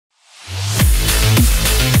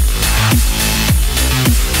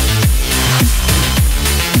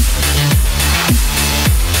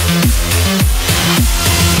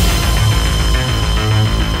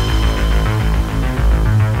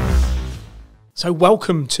So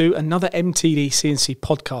welcome to another MTDCNC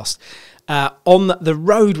podcast. On the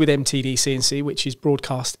road with MTDCNC, which is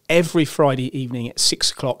broadcast every Friday evening at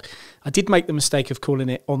 6 o'clock. I did make the mistake of calling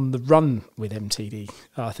it On the Run with MTD,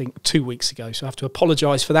 I think 2 weeks ago, so I have to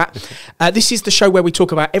apologise for that. This is the show where we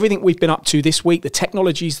talk about everything we've been up to this week, the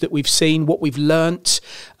technologies that we've seen, what we've learnt,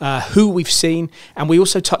 who we've seen, and we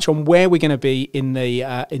also touch on where we're going to be in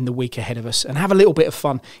the week ahead of us and have a little bit of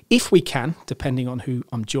fun, if we can, depending on who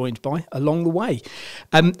I'm joined by along the way.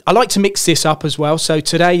 I like to mix this up as well, so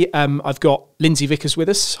today I've got Lindsay Vickers with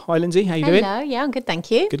us. Hi, Lindsay. How you doing? Hello. Yeah, I'm good, thank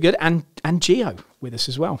you. Good. And Gio with us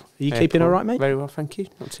as well. Are you keeping all right, mate? Very well, thank you.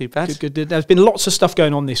 Not too bad. Good. There's been lots of stuff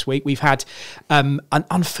going on this week. We've had an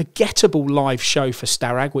unforgettable live show for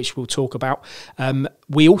Starrag, which we'll talk about.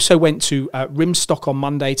 We also went to Rimstock on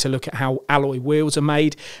Monday to look at how alloy wheels are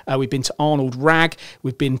made. We've been to Arnold Wragg.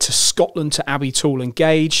 We've been to Scotland to Abbey Tool and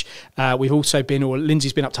Gauge. We've also been, or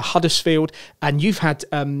Lindsay's been up to Huddersfield. And you've had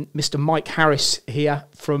Mr. Mike Harris here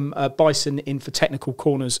from Bison in for Technical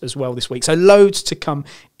Corners as well this week. So loads to come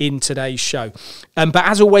in today's show. But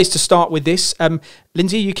as always, to start with this,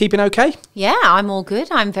 Lindsay, are you keeping okay? Yeah, I'm all good.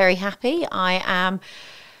 I'm very happy. I am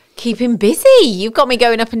keeping busy. You've got me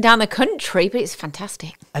going up and down the country, but it's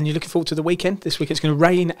fantastic. And you're looking forward to the weekend? This week it's going to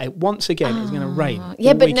rain once again. It's going to rain.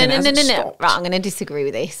 Yeah, but no. Right, I'm going to disagree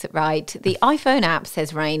with this. Right, the iPhone app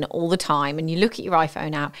says rain all the time, and you look at your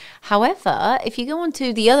iPhone app. However, if you go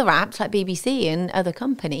onto the other apps like BBC and other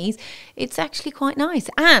companies, it's actually quite nice.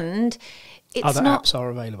 And other apps are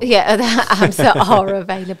available. Yeah, other apps are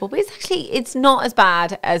available. But it's not as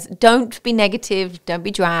bad as, don't be negative, don't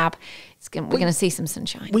be drab. We're going to see some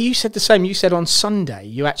sunshine. Well, you said the same. You said on Sunday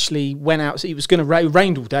you actually went out. It was going to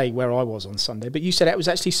rain all day where I was on Sunday, but you said it was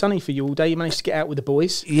actually sunny for you all day. You managed to get out with the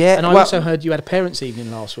boys. Yeah. And I also heard you had a parents'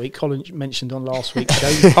 evening last week. Colin mentioned on last week's show.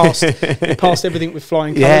 You passed everything with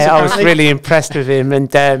flying colours. Yeah, apparently. I was really impressed with him.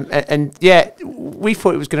 And yeah, we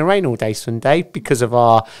thought it was going to rain all day Sunday because of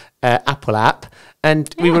our Apple app.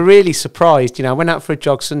 And we were really surprised. You know, I went out for a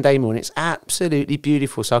jog Sunday morning. It's absolutely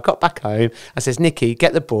beautiful. So I got back home. I says, Nikki,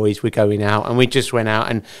 get the boys. We're going out. And we just went out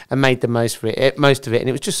and made the most of it. And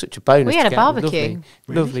it was just such a bonus. We had a barbecue.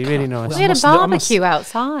 Lovely, really nice. We had a barbecue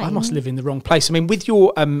outside. I must live in the wrong place. I mean, with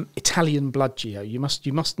your Italian blood, Gio, you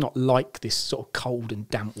must not like this sort of cold and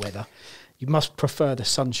damp weather. You must prefer the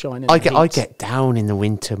sunshine and I get down in the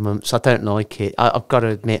winter months. I don't like it. I've got to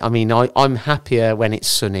admit. I mean, I'm happier when it's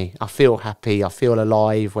sunny. I feel happy. I feel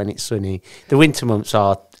alive when it's sunny. The winter months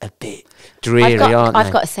are a bit dreary, aren't they?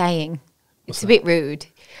 I've got a saying. It's a bit rude,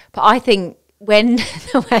 but I think when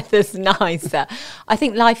the weather's nicer, I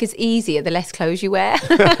think life is easier the less clothes you wear.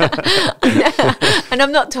 And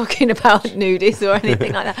I'm not talking about nudies or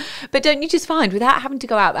anything like that. But don't you just find, without having to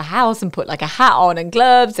go out the house and put like a hat on and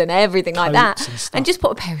gloves and everything like that, and just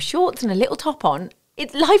put a pair of shorts and a little top on,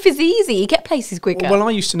 life is easy. You get places quicker. Well,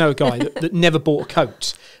 I used to know a guy that never bought a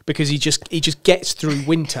coat because he just gets through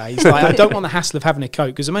winter. He's like, I don't want the hassle of having a coat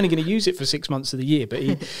because I'm only going to use it for 6 months of the year. But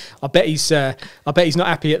I bet he's not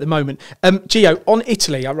happy at the moment. Gio, on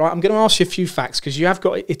Italy, I'm going to ask you a few facts because you have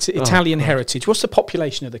got Italian heritage. What's the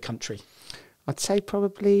population of the country? I'd say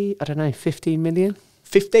probably, 15 million.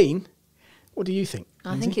 15? What do you think?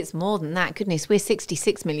 I think it's more than that. Goodness, we're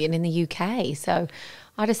 66 million in the UK. So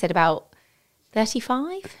I'd have said about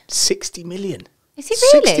 35? 60 million. Is it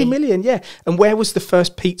really? 60 million, yeah. And where was the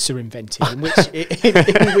first pizza invented? In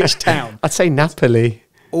which town? I'd say Napoli.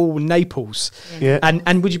 Oh, Naples. Yeah.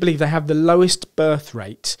 And would you believe they have the lowest birth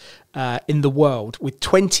rate in the world, with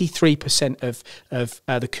 23% of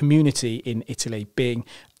the community in Italy being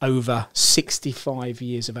over 65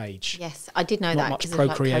 years of age. Yes, I did know that. Not much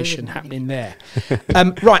procreation happening there.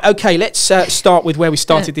 Right, okay, let's start with where we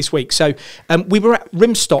started this week. So we were at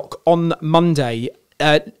Rimstock on Monday.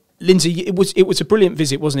 Lindsay, it was a brilliant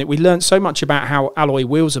visit, wasn't it? We learned so much about how alloy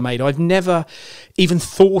wheels are made. I've never even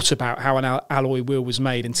thought about how an alloy wheel was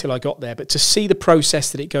made until I got there. But to see the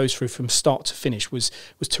process that it goes through from start to finish was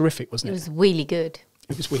terrific, wasn't it? It was really good.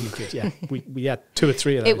 It was really good, yeah. We had 2 or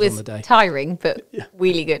 3 of those on the day. It was tiring, but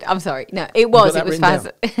really good. I'm sorry. No, it was. It was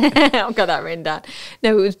fast. I've got that written down.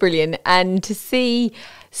 No, it was brilliant. And to see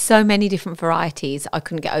so many different varieties, I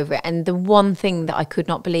couldn't get over it. And the one thing that I could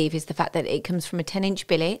not believe is the fact that it comes from a 10-inch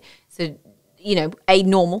billet. So, you know, a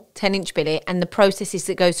normal 10-inch billet, and the processes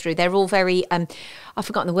that goes through, they're all very, I've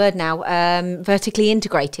forgotten the word now, vertically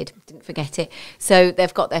integrated. Didn't forget it. So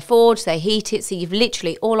they've got their forge, they heat it. So you've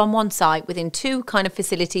literally all on one site within 2 kind of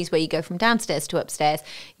facilities where you go from downstairs to upstairs.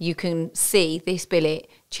 You can see this billet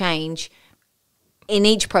change in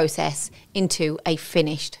each process into a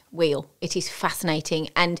finished wheel. It is fascinating.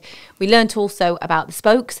 And we learnt also about the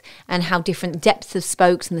spokes and how different depths of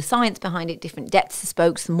spokes and the science behind it, different depths of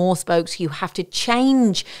spokes, more spokes, you have to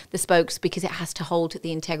change the spokes because it has to hold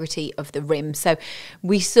the integrity of the rim. So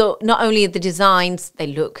we saw not only the designs, they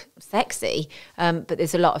look sexy, but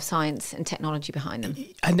there's a lot of science and technology behind them.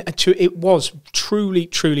 And it was truly,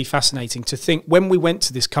 truly fascinating to think. When we went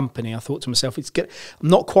to this company, I thought to myself, I'm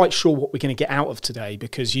not quite sure what we're going to get out of today,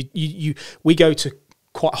 because we go to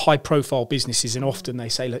quite high profile businesses, and often they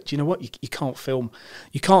say, look, do you know what, you can't film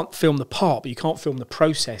the part, but you can't film the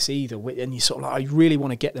process either. And you sort of like, I really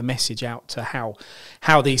want to get the message out to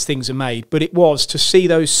how these things are made. But it was to see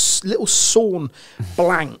those little sawn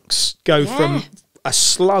blanks go from a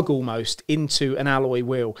slug almost into an alloy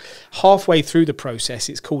wheel. Halfway through the process,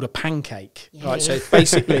 it's called a pancake, right? So it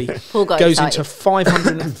basically goes into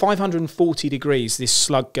 540 degrees. This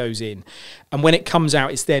slug goes in, and when it comes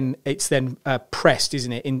out, it's then pressed,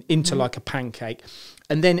 isn't it, into like a pancake.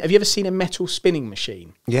 And then, have you ever seen a metal spinning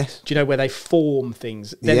machine? Yes. Do you know where they form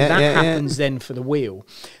things? Then that happens then for the wheel.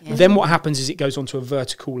 Yeah. Then what happens is it goes onto a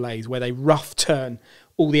vertical lathe where they rough turn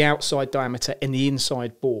all the outside diameter and the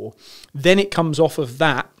inside bore. Then it comes off of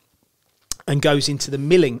that and goes into the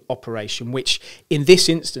milling operation, which in this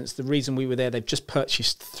instance, the reason we were there, they've just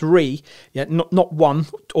purchased 3, not 1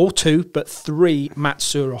 or 2, but 3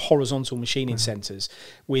 Matsuura horizontal machining centres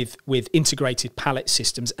with integrated pallet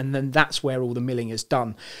systems, and then that's where all the milling is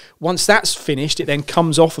done. Once that's finished, it then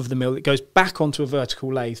comes off of the mill, it goes back onto a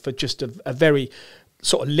vertical lathe for just a very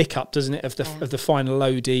sort of lick up, doesn't it, of the final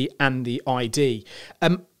OD and the ID.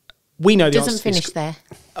 We know it doesn't finish there.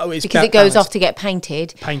 Oh, it's because it goes off to get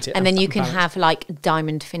painted, and then you can balanced. have like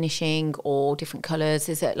diamond finishing or different colours.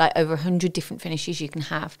 There's like over 100 different finishes you can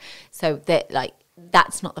have. So that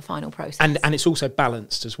that's not the final process, and it's also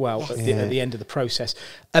balanced as well at the end of the process.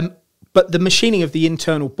 But the machining of the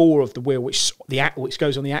internal bore of the wheel, which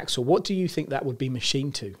goes on the axle, what do you think that would be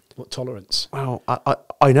machined to? What tolerance? Well,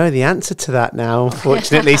 I know the answer to that now,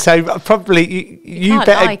 unfortunately. So probably you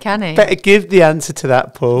better give the answer to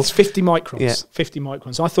that, Paul. It's 50 microns. Yeah. 50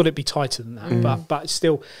 microns. I thought it'd be tighter than that, but it's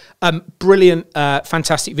still brilliant,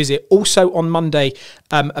 fantastic visit. Also on Monday,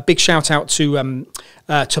 a big shout out to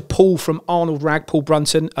Paul from Arnold Wragg, Paul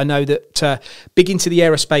Brunton. I know that big into the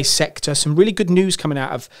aerospace sector. Some really good news coming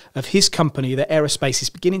out of his company. That aerospace is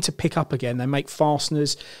beginning to pick up again. They make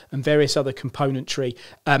fasteners and various other componentry.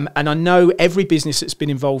 And I know every business that's been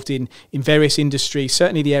involved in various industries,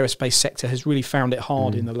 certainly the aerospace sector, has really found it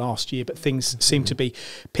hard in the last year, but things seem to be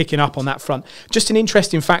picking up on that front. Just an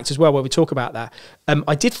interesting fact as well, where we talk about that.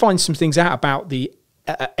 I did find some things out about the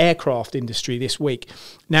aircraft industry this week.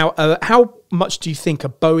 Now, how much do you think a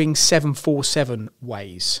Boeing 747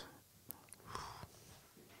 weighs?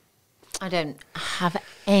 I don't have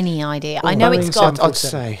any idea. I know it's got... I'd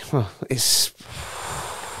say, it's...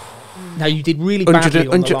 Now, you did really badly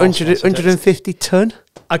on the last 150 tonne?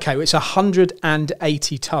 Okay, well, it's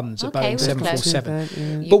 180 tonnes, a Boeing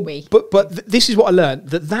 747. But this is what I learned,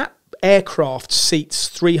 that aircraft seats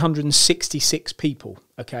 366 people,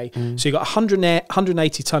 okay? So you've got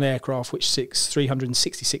 180 tonne aircraft, which seats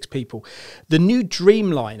 366 people. The new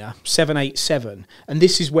Dreamliner 787, and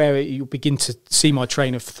this is where you'll begin to see my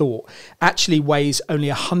train of thought, actually weighs only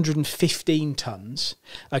 115 tonnes,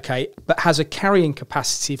 okay, but has a carrying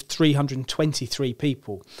capacity of 323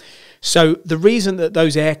 people. So the reason that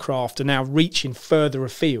those aircraft are now reaching further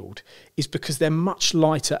afield is because they're much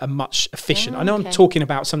lighter and much efficient. I know I'm talking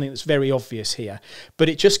about something that's very obvious here, but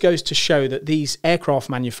it just goes to show that these aircraft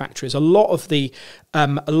manufacturers, a lot of the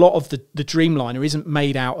Dreamliner isn't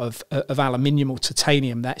made out of aluminium or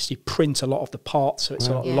titanium. They actually print a lot of the parts, so it's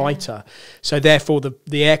a lot lighter. So therefore,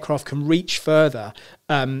 the aircraft can reach further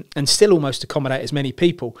and still almost accommodate as many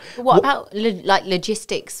people. But what about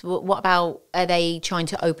logistics? What about, are they trying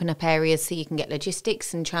to open up areas so you can get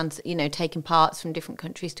logistics and taking parts from different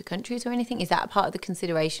countries to countries or anything? Is that a part of the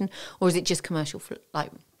consideration, or is it just commercial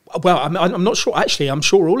Well, I'm not sure. Actually, I'm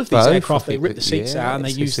sure all of these aircraft, they rip the seats out and they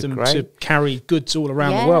use them to carry goods all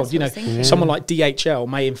around the world. Someone like DHL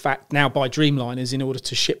may in fact now buy Dreamliners in order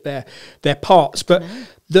to ship their parts. But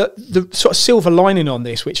the sort of silver lining on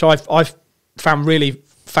this, which I've found really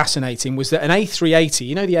fascinating, was that an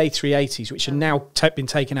A380, the A380s, which are now been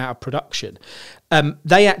taken out of production,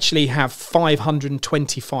 they actually have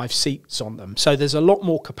 525 seats on them. So there's a lot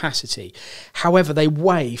more capacity. However, they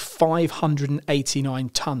weigh 589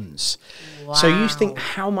 tonnes. Wow. So you think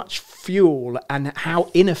how much fuel and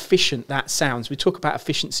how inefficient that sounds. We talk about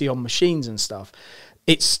efficiency on machines and stuff.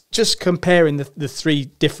 It's just comparing the three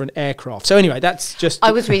different aircraft. So anyway, that's just...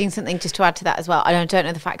 I was reading something just to add to that as well. I don't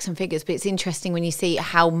know the facts and figures, but it's interesting when you see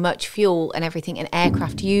how much fuel and everything an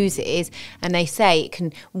aircraft uses, and they say it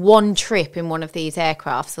can, one trip in one of these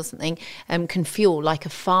aircrafts or something can fuel like a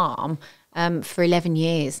farm for 11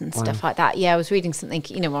 years and stuff like that. Yeah, I was reading something,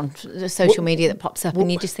 on social media that pops up,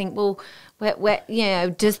 and you just think, well, where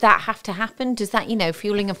does that have to happen? Does that,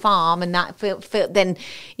 fueling a farm, and that then,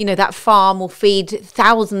 that farm will feed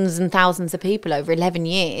thousands and thousands of people over 11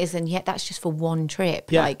 years, and yet that's just for one trip.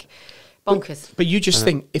 Yeah. Like, bonkers. But you just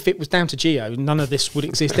think if it was down to Geo, none of this would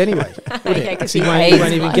exist anyway, would it? Because he won't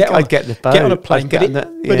even get on a plane.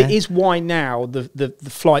 But it is why now the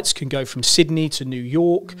flights can go from Sydney to New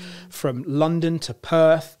York, from London to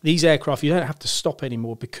Perth. These aircraft, you don't have to stop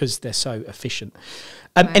anymore because they're so efficient.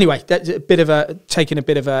 Anyway, that's a bit of a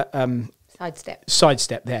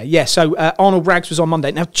sidestep there. Yeah, so Arnold Wragg was on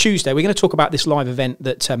Monday. Now, Tuesday, we're going to talk about this live event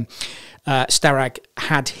that Starrag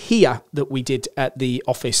had here that we did at the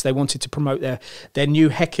office. They wanted to promote their new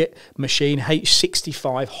Hecate machine,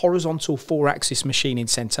 H65, horizontal 4-axis machining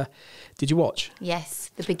centre. Did you watch?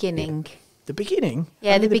 Yes, the beginning. Yeah. The beginning?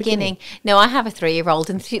 Yeah, the beginning. No, I have a 3-year-old,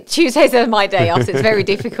 and Tuesdays are my day off, so it's very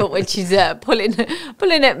difficult when she's pulling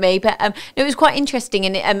at me. But it was quite interesting,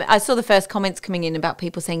 and I saw the first comments coming in about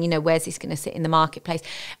people saying, where's this going to sit in the marketplace?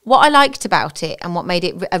 What I liked about it, and what made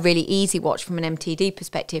it a really easy watch from an MTD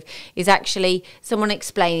perspective, is actually someone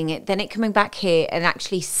explaining it, then it coming back here and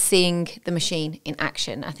actually seeing the machine in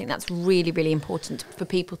action. I think that's really, really important for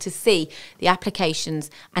people to see the applications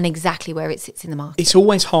and exactly where it sits in the market. It's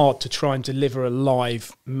always hard to try and deliver a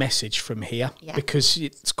live message from here because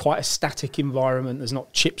it's quite a static environment. There's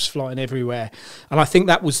not chips flying everywhere, and I think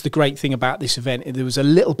that was the great thing about this event. There was a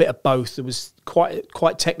little bit of both. There was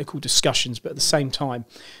quite technical discussions, but at the same time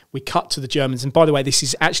we cut to the Germans. And by the way, this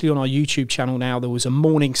is actually on our YouTube channel now. There was a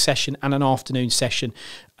morning session and an afternoon session.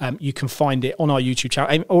 You can find it on our YouTube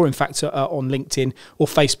channel, or in fact on LinkedIn or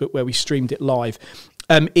Facebook, where we streamed it live.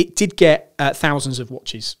 It did get thousands of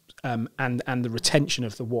watches. And the retention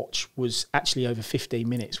of the watch was actually over 15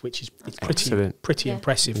 minutes, which is pretty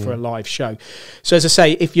impressive for a live show. So as I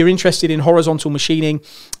say, if you're interested in horizontal machining,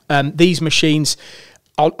 these machines,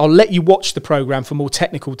 I'll let you watch the program for more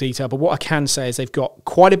technical detail. But what I can say is they've got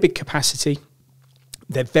quite a big capacity.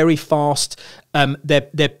 They're very fast.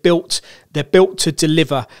 They're built to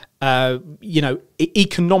deliver.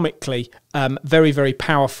 Economically, very, very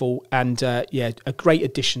powerful, and a great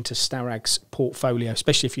addition to Starrag's portfolio,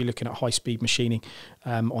 especially if you're looking at high-speed machining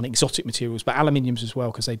on exotic materials, but aluminiums as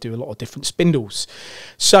well, because they do a lot of different spindles.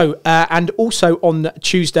 So, and also on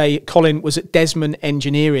Tuesday, Colin was at Desman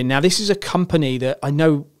Engineering. Now, this is a company that I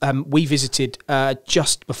know we visited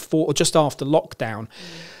just before or just after lockdown.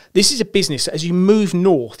 This is a business, as you move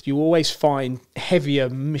north, you always find heavier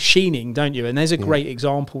machining, don't you? And there's a great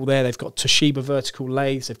example there. They've got Toshiba vertical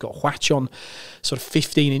lathes. They've got Huachon sort of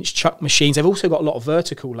 15-inch chuck machines. They've also got a lot of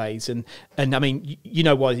vertical lathes. And I mean,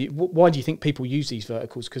 why do you think people use these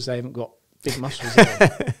verticals? Because they haven't got big muscles in them.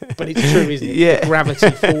 But it's true, isn't it? Yeah. The gravity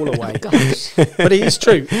fall away. Gosh. But it is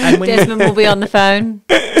true. And when Desmond will be on the phone.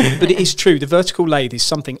 But it is true. The vertical lathe is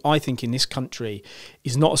something I think in this country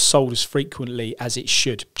is not sold as frequently as it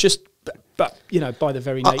should. But by the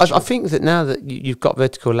very nature. I think that now that you've got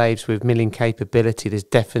vertical lathes with milling capability, there's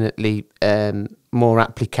definitely more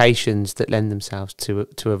applications that lend themselves to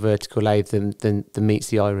a vertical lathe than meets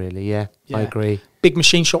the eye, really. Yeah, I agree. Big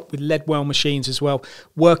machine shop with lead well machines as well,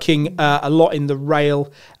 working a lot in the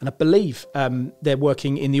rail, and I believe they're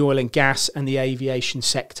working in the oil and gas and the aviation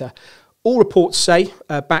sector. All reports say,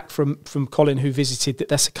 back from Colin, who visited, that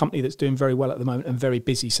that's a company that's doing very well at the moment and very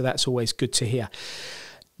busy, so that's always good to hear.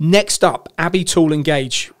 Next up, Abbey Tool and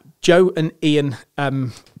Gauge. Joe and Ian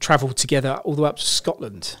travelled together all the way up to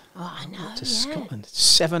Scotland. Oh, I know. Scotland.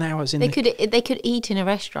 7 hours in. They could eat in a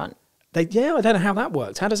restaurant. I don't know how that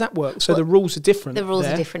works. How does that work? So the rules are different. The rules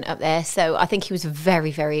are different up there. So I think he was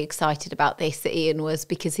very, very excited about this, Ian was,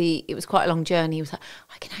 because it was quite a long journey. He was like,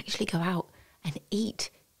 I can actually go out and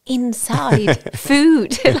eat inside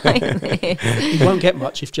food like this. He won't get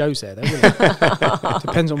much if Joe's there, though, will he?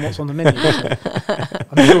 Depends on what's on the menu.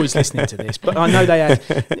 I'm sure he's listening to this, but I know they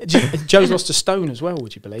had. Joe's lost a stone as well.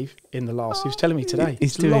 Would you believe? In the last, he was telling me today,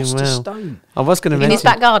 he's doing lost well. a stone. I was going to mention in his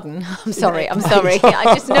back garden. I'm sorry.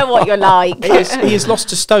 I just know what you're like. He has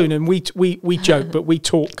lost a stone, and we joke, but we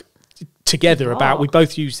talk together about, we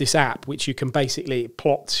both use this app, which you can basically, it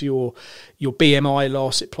plots your BMI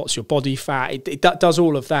loss, it plots your body fat, it does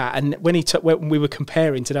all of that. And when we were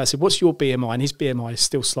comparing today, I said, what's your BMI? And his BMI is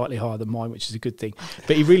still slightly higher than mine, which is a good thing.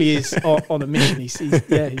 But he really is on a mission. He's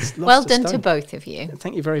lost well done to both of you.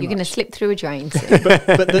 Thank you very much. You're going to slip through a drain soon.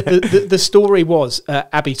 but the story was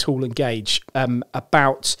Abbey Tool and Gauge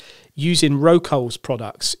about using Rocole's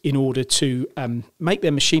products in order to make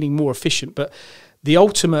their machining more efficient. But the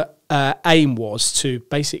ultimate aim was to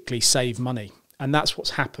basically save money. And that's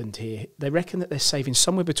what's happened here. They reckon that they're saving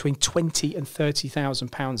somewhere between £20,000 and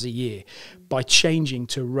 £30,000 a year by changing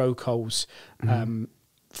to Rocole's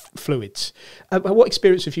fluids. What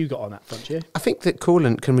experience have you got on that front, Gio? I think that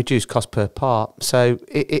coolant can reduce cost per part, so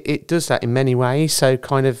it does that in many ways. So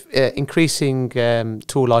kind of increasing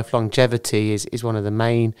tool life longevity is one of the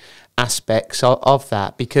main aspects of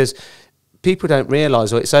that, because people don't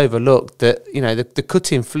realise, or it's overlooked, that the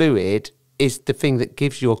cutting fluid is the thing that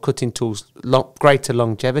gives your cutting tools greater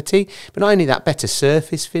longevity, but not only that, better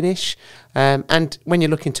surface finish, and when you're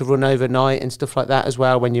looking to run overnight and stuff like that as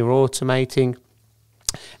well, when you're automating,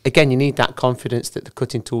 again, you need that confidence that the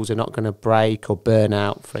cutting tools are not going to break or burn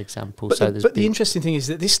out, for example. But the interesting thing is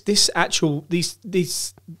that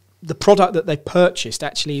the product that they purchased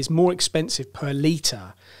actually is more expensive per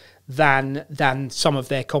litre than some of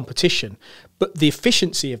their competition. But the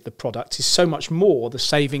efficiency of the product is so much more, the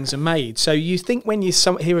savings are made. So you think when you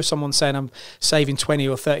hear of someone saying I'm saving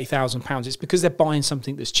 £20,000 or £30,000, it's because they're buying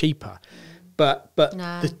something that's cheaper. But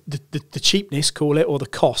no. the cheapness, call it, or the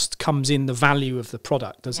cost comes in the value of the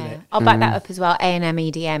product, doesn't it? I'll back that up as well. A&M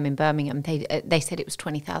EDM in Birmingham, they said it was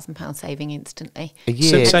 £20,000 saving instantly. A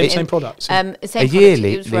year? Same product? Same a product,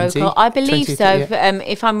 yearly, it was Rocal. I believe 20, so. yeah.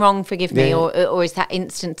 If I'm wrong, forgive me, or is that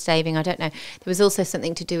instant saving? I don't know. There was also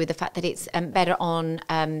something to do with the fact that it's better on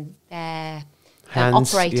their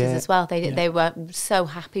operators as well. They were so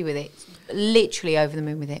happy with it, literally over the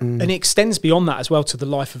moon with it. And it extends beyond that as well to the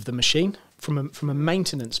life of the machine. From a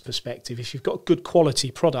maintenance perspective, if you've got good quality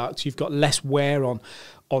product, you've got less wear on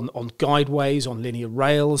guideways, on linear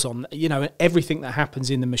rails, on everything that happens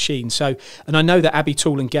in the machine. So, and I know that Abbey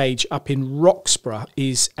Tool and Gauge up in Roxburgh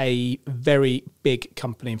is a very big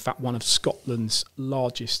company. In fact, one of Scotland's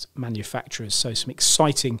largest manufacturers. So some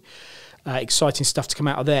exciting stuff to come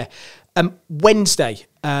out of there. Wednesday,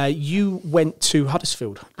 you went to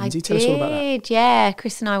Huddersfield. Lindsay, tell us all about that. Yeah.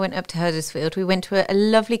 Chris and I went up to Huddersfield. We went to a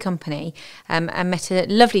lovely company and met a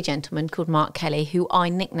lovely gentleman called Mark Kelly, who I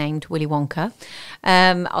nicknamed Willy Wonka.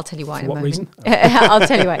 I'll tell you why in a moment. Reason? I'll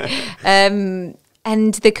tell you why.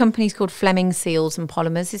 And the company's called Fleming Seals and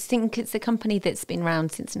Polymers. I think it's a company that's been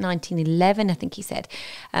around since 1911, I think he said.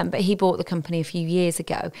 But he bought the company a few years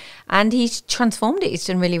ago and he's transformed it. He's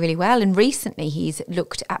done really, really well. And recently he's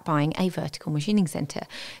looked at buying a vertical machining centre,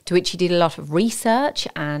 to which he did a lot of research,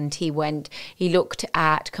 and he looked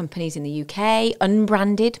at companies in the UK,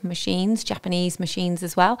 unbranded machines, Japanese machines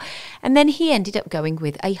as well. And then he ended up going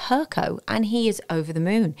with a Herco, and he is over the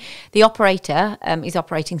moon. The operator is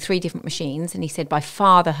operating 3 different machines, and he said by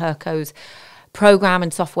far the Herco's program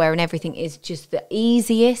and software and everything is just the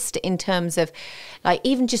easiest in terms of, like,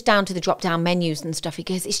 even just down to the drop down menus and stuff. He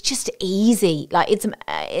goes, it's just easy, like, it's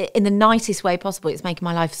in the nicest way possible. It's making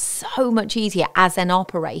my life so much easier as an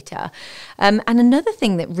operator. And another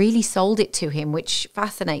thing that really sold it to him, which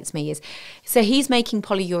fascinates me, is so he's making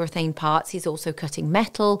polyurethane parts, he's also cutting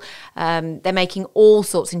metal, they're making all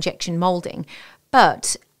sorts of injection molding,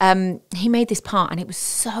 but he made this part and it was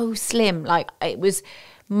so slim, like it was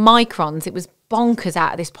microns, it was bonkers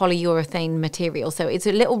out of this polyurethane material. So it's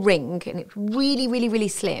a little ring and it's really, really, really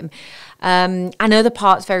slim. And other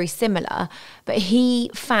parts very similar. But he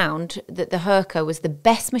found that the Herco was the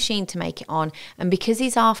best machine to make it on. And because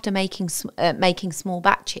he's after making small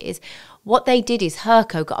batches, what they did is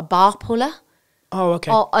Herco got a bar puller. Oh,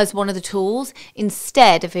 okay. As one of the tools,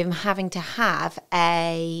 instead of him having to have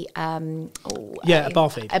a bar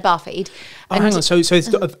feed. A bar feed. Oh, hang on. So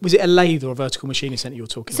was it a lathe or a vertical machining centre you were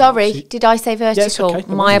talking about? Sorry, did I say vertical?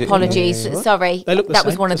 Okay. My apologies. Yeah. Sorry, they look the that same.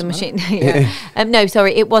 was one of the machines. No,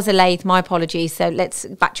 sorry, it was a lathe. My apologies. So let's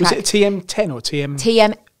backtrack. Was it a TM10 or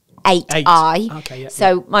TM? TM8i. Okay, yeah.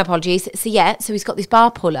 So my apologies. So he's got this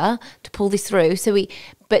bar puller to pull this through.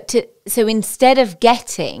 So instead of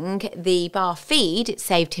getting the bar feed, it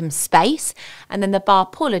saved him space, and then the bar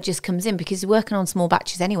puller just comes in because he's working on small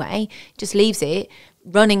batches anyway. Just leaves it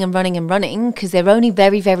running and running and running because they're only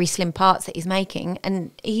very, very slim parts that he's making,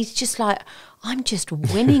 and he's just like, I'm just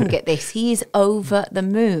winning at this. He is over the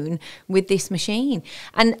moon with this machine.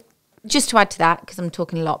 And just to add to that, because I'm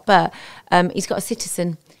talking a lot, but he's got a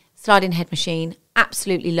Citizen sliding head machine,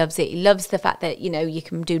 absolutely loves it. He loves the fact that, you know, you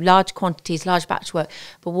can do large quantities, large batch work.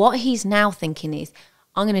 But what he's now thinking is,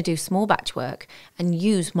 I'm going to do small batch work and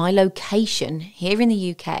use my location here in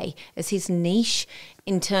the UK as his niche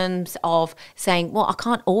in terms of saying, well, I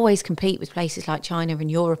can't always compete with places like China and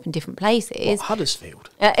Europe and different places. What, Huddersfield?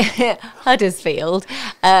 Huddersfield.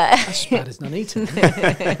 That's as bad as Nuneaton.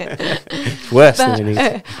 Worse than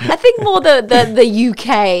Nuneaton. I think more the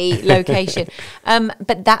UK location.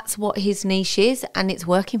 But that's what his niche is, and it's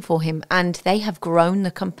working for him. And they have grown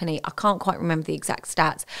the company. I can't quite remember the exact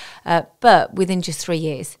stats, but within just 3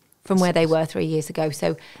 years from where they were 3 years ago.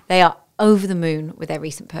 So they are over the moon with their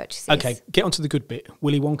recent purchases. Okay, get onto the good bit.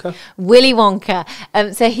 Willy Wonka. Willy Wonka.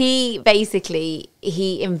 So he basically,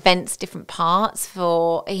 he invents different parts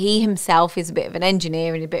for, he himself is a bit of an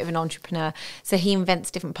engineer and a bit of an entrepreneur. So he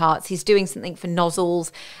invents different parts. He's doing something for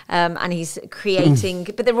nozzles and he's creating,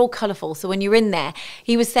 but they're all colourful. So when you're in there,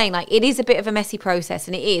 he was saying like, it is a bit of a messy process,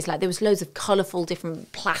 and it is like, there was loads of colourful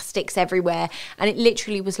different plastics everywhere. And it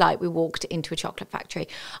literally was like we walked into a chocolate factory.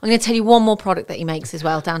 I'm going to tell you one more product that he makes as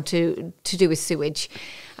well, down to do with sewage.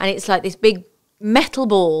 And it's like this big metal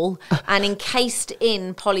ball, and encased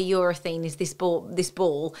in polyurethane is this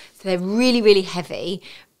ball. So they're really, really heavy,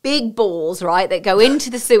 big balls, right, that go into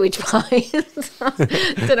the sewage pipes.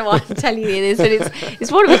 Don't know why I'm telling you this, but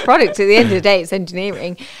it's one of the products. At the end of the day, it's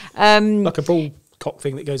engineering. Like a ball cock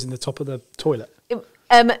thing that goes in the top of the toilet.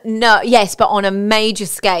 No, yes, but on a major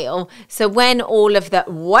scale. So when all of the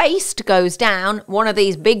waste goes down, one of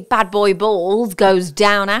these big bad boy balls goes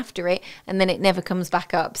down after it, and then it never comes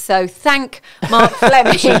back up. So thank Mark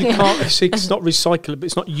Fleming. So you can't, it's not recyclable,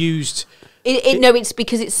 it's not used. No, it's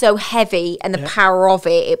because it's so heavy, and the power of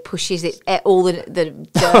it pushes it all the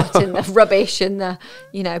dirt and the rubbish and the,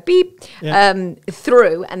 you know, beep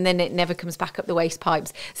through, and then it never comes back up the waste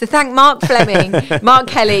pipes. So thank Mark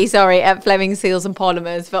Kelly, at Fleming Seals and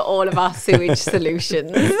Polymers for all of our sewage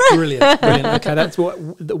solutions. Brilliant. Okay, that's what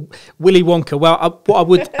Willy Wonka. Well, what I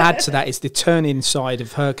would add to that is the turn-in side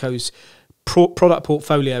of Herco's product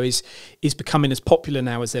portfolio is becoming as popular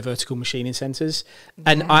now as their vertical machining centres,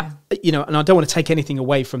 and I don't want to take anything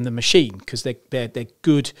away from the machine, because they're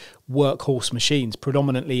good workhorse machines,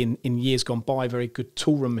 predominantly in years gone by, very good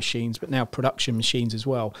tool room machines, but now production machines as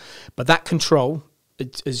well. But that control,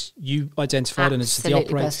 as you identified, and as the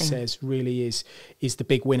operator says, really is the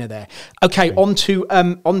big winner there. Okay, on to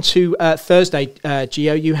Thursday,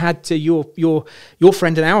 Gio. You had your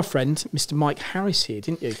friend and our friend, Mr. Mike Harris, here,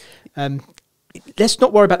 didn't you? Let's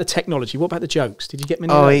not worry about the technology. What about the jokes? Did you get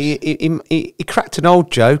many of those? He cracked an old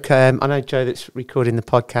joke. I know Joe, that's recording the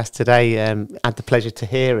podcast today, had the pleasure to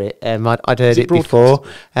hear it. I'd heard it before.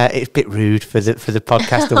 It's a bit rude for the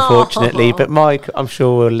podcast, unfortunately. But Mike, I'm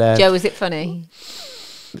sure will. Joe, was it funny?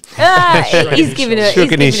 He's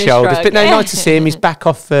shrugging his shoulders. But no, nice to see him. He's back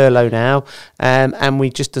off furlough now, and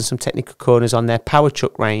we've just done some technical corners on their power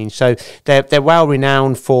chuck range. So they're well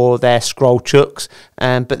renowned for their scroll chucks,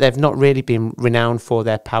 but they've not really been renowned for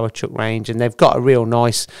their power chuck range. And they've got a real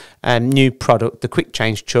nice new product, the quick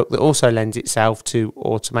change chuck, that also lends itself to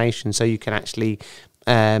automation. So you can actually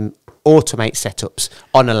automate setups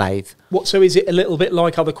on a lathe. So is it a little bit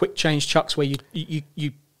like other quick change chucks where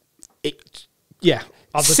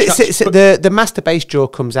the master base jaw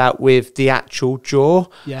comes out with the actual jaw.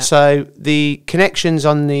 Yeah. So the connections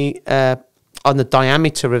on the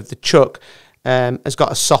diameter of the chuck has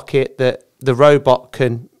got a socket that the robot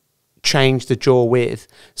can change the jaw with.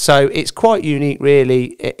 So it's quite unique,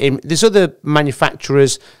 really. There's other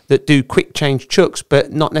manufacturers that do quick change chucks,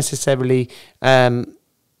 but not necessarily they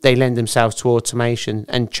lend themselves to automation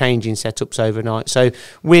and changing setups overnight. So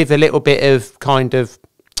with a little bit of kind of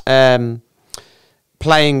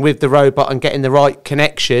playing with the robot and getting the right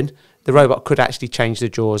connection, the robot could actually change the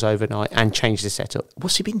jaws overnight and change the setup.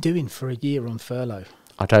 What's he been doing for a year on furlough?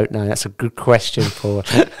 I don't know. That's a good question, Paul.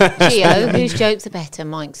 Gio, whose jokes are better,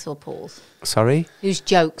 Mike's or Paul's? Sorry? Whose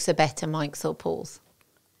jokes are better, Mike's or Paul's?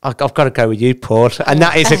 I've got to go with you, Paul, and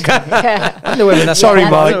that is I don't know whether that's sorry,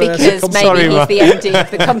 Mike. Because maybe he's the MD of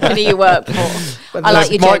the company you work for. I like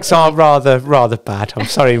your Mike's jokes. are rather bad. I'm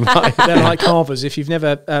sorry, Mike. They're like Carver's. If you've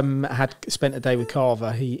never spent a day with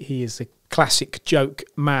Carver, he is a classic joke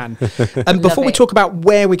man. And before we talk about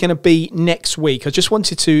where we're going to be next week, I just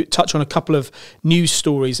wanted to touch on a couple of news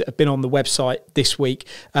stories that have been on the website this week.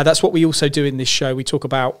 That's what we also do in this show. We talk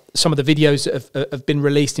about some of the videos that have been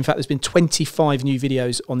released. In fact, there's been 25 new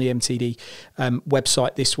videos on the MTD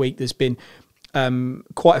website this week. There's been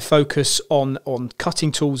quite a focus on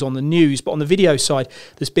cutting tools on the news, but on the video side,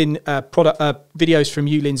 there's been videos from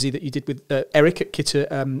you, Lindsay, that you did with Eric at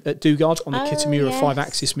at Dugard on the Kitamura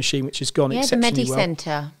 5-axis machine, which has gone exceptionally well. The Medi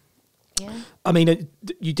Centre. Yeah. I mean,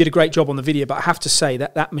 you did a great job on the video, but I have to say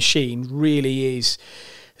that machine really is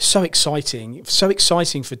so exciting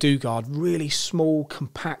for Dugard. Really small,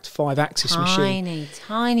 compact 5-axis machine.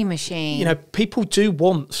 Tiny machine. You know, people do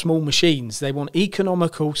want small machines. They want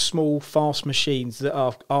economical, small, fast machines that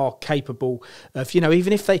are capable of, you know,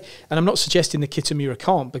 even if they, and I'm not suggesting the Kitamura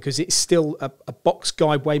can't, because it's still a box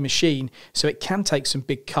guideway machine, so it can take some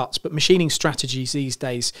big cuts, but machining strategies these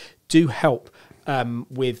days do help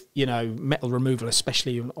with, you know, metal removal,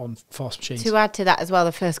 especially on fast machines. To add to that as well,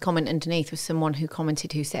 the first comment underneath was someone who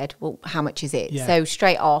commented who said, well, how much is it? Yeah. So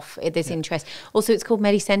straight off, there's interest. Also, it's called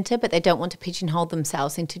MediCentre, but they don't want to pigeonhole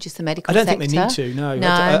themselves into just the medical sector. I don't think they need to, no.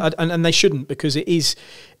 And they shouldn't, because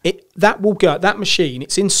that machine,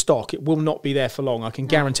 it's in stock. It will not be there for long. I can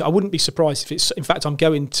guarantee. I wouldn't be surprised if it's. In fact, I'm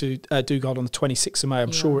going to Dugard on the 26th of May.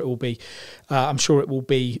 I'm sure it will be. I'm sure it will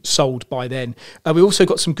be sold by then. We also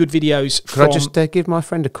got some good videos. Could I just give my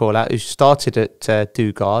friend a call out who started at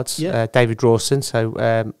Dugard's, David Rawson. So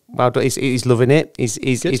well done. He's loving it.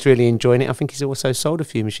 He's really enjoying it. I think he's also sold a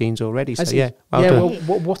few machines already. So well done.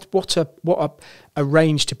 Well, what a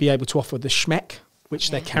range to be able to offer the Schmeck, which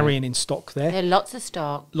they're carrying in stock there. There are lots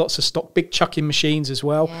of stock. Big chucking machines as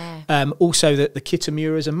well. Yeah. Also the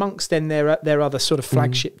Kitamuras amongst then their other sort of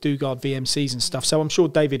flagship Dugard VMCs and stuff. So I'm sure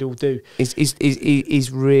David will do.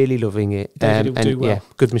 He's really loving it. David will do well. Yeah,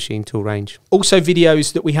 good machine tool range. Also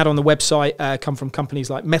videos that we had on the website come from companies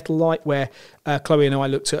like Metal Light, where Chloe and I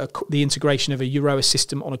looked at the integration of a Euroa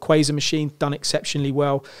system on a Quasar machine, done exceptionally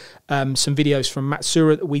well. Some videos from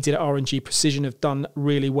Matsura that we did at RNG Precision have done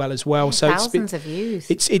really well as well. So thousands of views.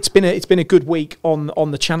 It's been a good week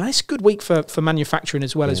on the channel. It's a good week for manufacturing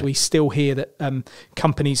as well, as we still hear that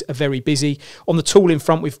companies are very busy. On the tooling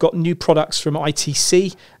front, we've got new products from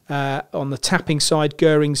ITC. On the tapping side,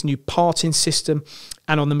 Goering's new parting system,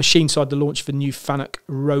 and on the machine side, the launch of a new Fanuc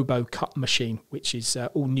Robo Cut machine, which is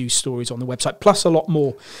all news stories on the website, plus a lot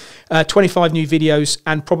more. 25 new videos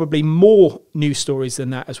and probably more news stories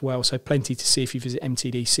than that as well. So plenty to see if you visit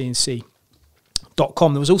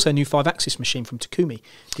MTDCNC.com. There was also a new 5-axis machine from Takumi.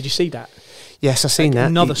 Did you see that? Yes, I've seen that.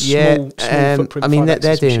 Another small footprint. I mean,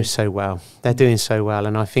 they're doing so well. They're doing so well,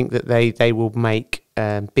 and I think that they will make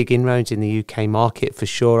big inroads in the UK market for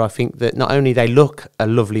sure. I think that not only they look a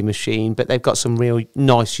lovely machine, but they've got some real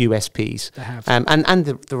nice USPs. They have. And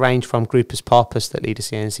the range from Groupus Parpus that Leader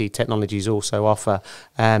CNC Technologies also offer,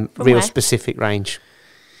 real specific range.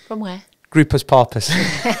 From where? Groupus Parpus.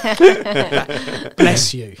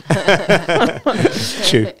 Bless you.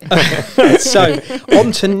 True. So,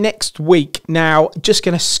 on to next week. Now, just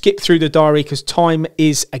going to skip through the diary because time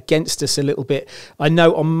is against us a little bit. I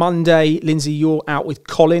know on Monday, Lindsay, you're out with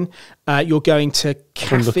Colin. You're going to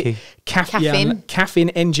Caffin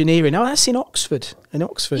Engineering. Oh, that's in Oxford. Yeah,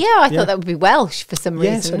 I thought that would be Welsh for some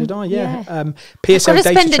reason. Yeah, so did I. Yeah. PSL I've got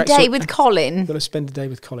to spend a day with Colin. Got to spend a day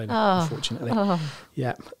with Colin, unfortunately.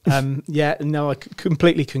 Yeah. No, I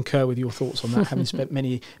completely concur with your thoughts on that. Having spent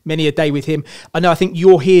many a day with him. I think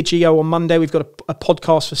you're here, Gio, on Monday. We've got a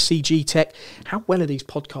podcast for CG Tech. How well are these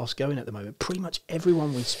podcasts going at the moment? Pretty much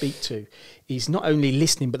everyone we speak to is not only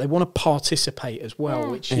listening, but they want to participate as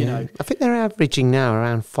well, which, you know. I think they're averaging now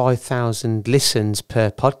around 5,000 listens per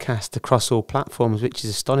podcast across all platforms, which is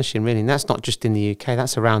astonishing, really. And that's not just in the UK,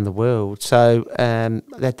 that's around the world. So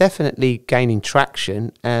they're definitely gaining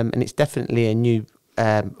traction, and it's definitely a new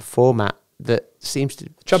format that seems to...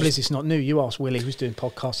 The trouble is, it's not new. You asked Willie, who's doing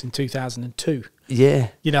podcasts in 2002. Yeah.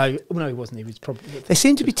 You know, well, no, he wasn't. He was probably... They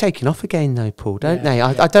seem to be taking off again, though, Paul, don't they?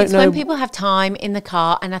 I don't know. It's when people have time in the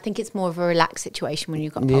car, and I think it's more of a relaxed situation when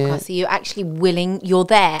you've got podcasts. So you're actually you're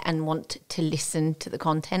there and want to listen to the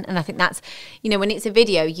content. And I think that's, you know, when it's a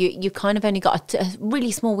video, you've kind of only got a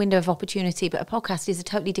really small window of opportunity, but a podcast is a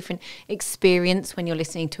totally different experience when you're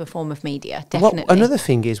listening to a form of media, definitely. Another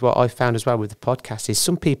thing is what I found as well with the podcast is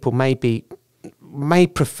some people may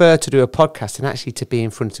prefer to do a podcast and actually to be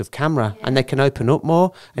in front of camera, and they can open up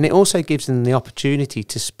more, and it also gives them the opportunity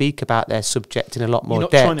to speak about their subject in a lot more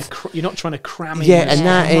depth. You're not trying to cram in. Yeah, and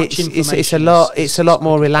that it's a lot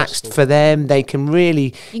more relaxed for them. They can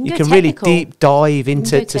really really deep dive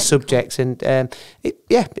into subjects, and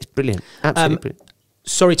it's brilliant, absolutely brilliant.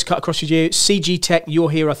 Sorry to cut across with you. CG Tech, you're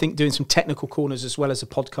here, I think, doing some technical corners as well as a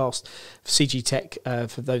podcast for CG Tech.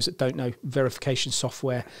 For those that don't know, verification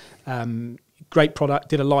software. Great product.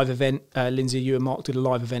 Did a live event. Lindsay, you and Mark did a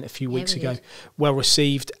live event a few weeks ago. Well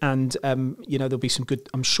received, and there'll be some good,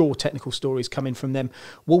 I'm sure, technical stories coming from them.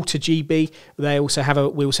 Walter GB. We also have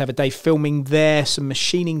a day filming there. Some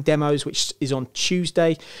machining demos, which is on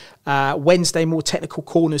Tuesday. Wednesday, more technical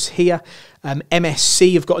corners here.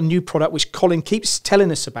 MSC have got a new product which Colin keeps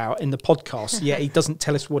telling us about in the podcast, yet he doesn't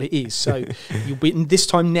tell us what it is. So you'll be this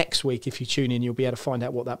time next week, if you tune in, you'll be able to find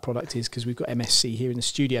out what that product is, because we've got MSC here in the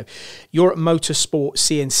studio. You're at Motorsport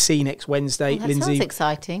CNC next Wednesday. That Lindsay, sounds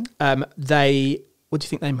exciting. What do you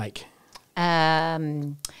think they make?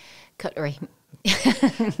 Cutlery.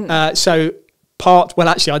 Well,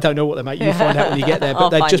 actually, I don't know what they make. You'll find out when you get there. But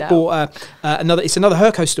they've just bought another. It's another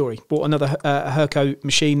Herco story. Bought another Herco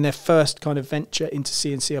machine. Their first kind of venture into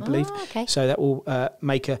CNC, I believe. Oh, okay. So that will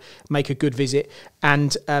make a good visit.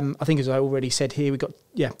 And I think, as I already said here, we've got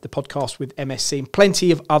the podcast with MSC and plenty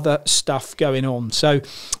of other stuff going on. So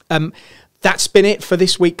that's been it for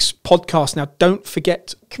this week's podcast. Now, don't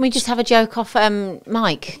forget. Can we just have a joke off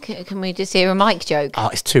Mike? Can we just hear a Mike joke? Oh,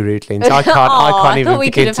 it's too rude, Lindsay. I can't even we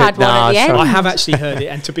begin could have to. had one at the end. I have actually heard it,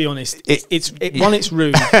 and to be honest, it's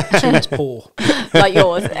rude, two, it's poor. Like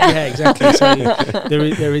yours. Yeah, exactly. So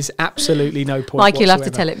there is absolutely no point. Mike, whatsoever. you'll have to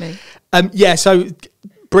tell it me. So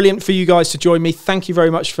brilliant for you guys to join me. Thank you very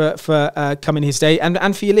much for coming here today,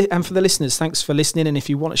 and for the listeners. Thanks for listening. And if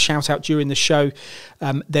you want to shout out during the show,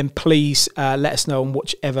 then please let us know on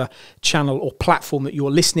whichever channel or platform that you're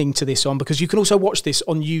listening to this on, because you can also watch this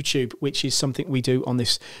on YouTube, which is something we do on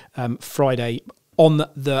this Friday on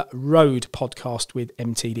the Road podcast with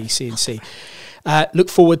MTDCNC. Look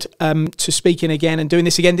forward to speaking again and doing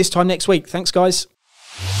this again this time next week. Thanks, guys.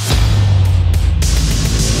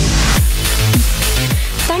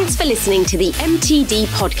 Thanks for listening to the MTD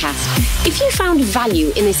podcast. If you found value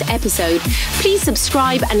in this episode, please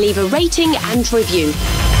subscribe and leave a rating and review.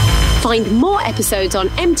 Find more episodes on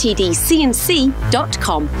mtdcnc.com.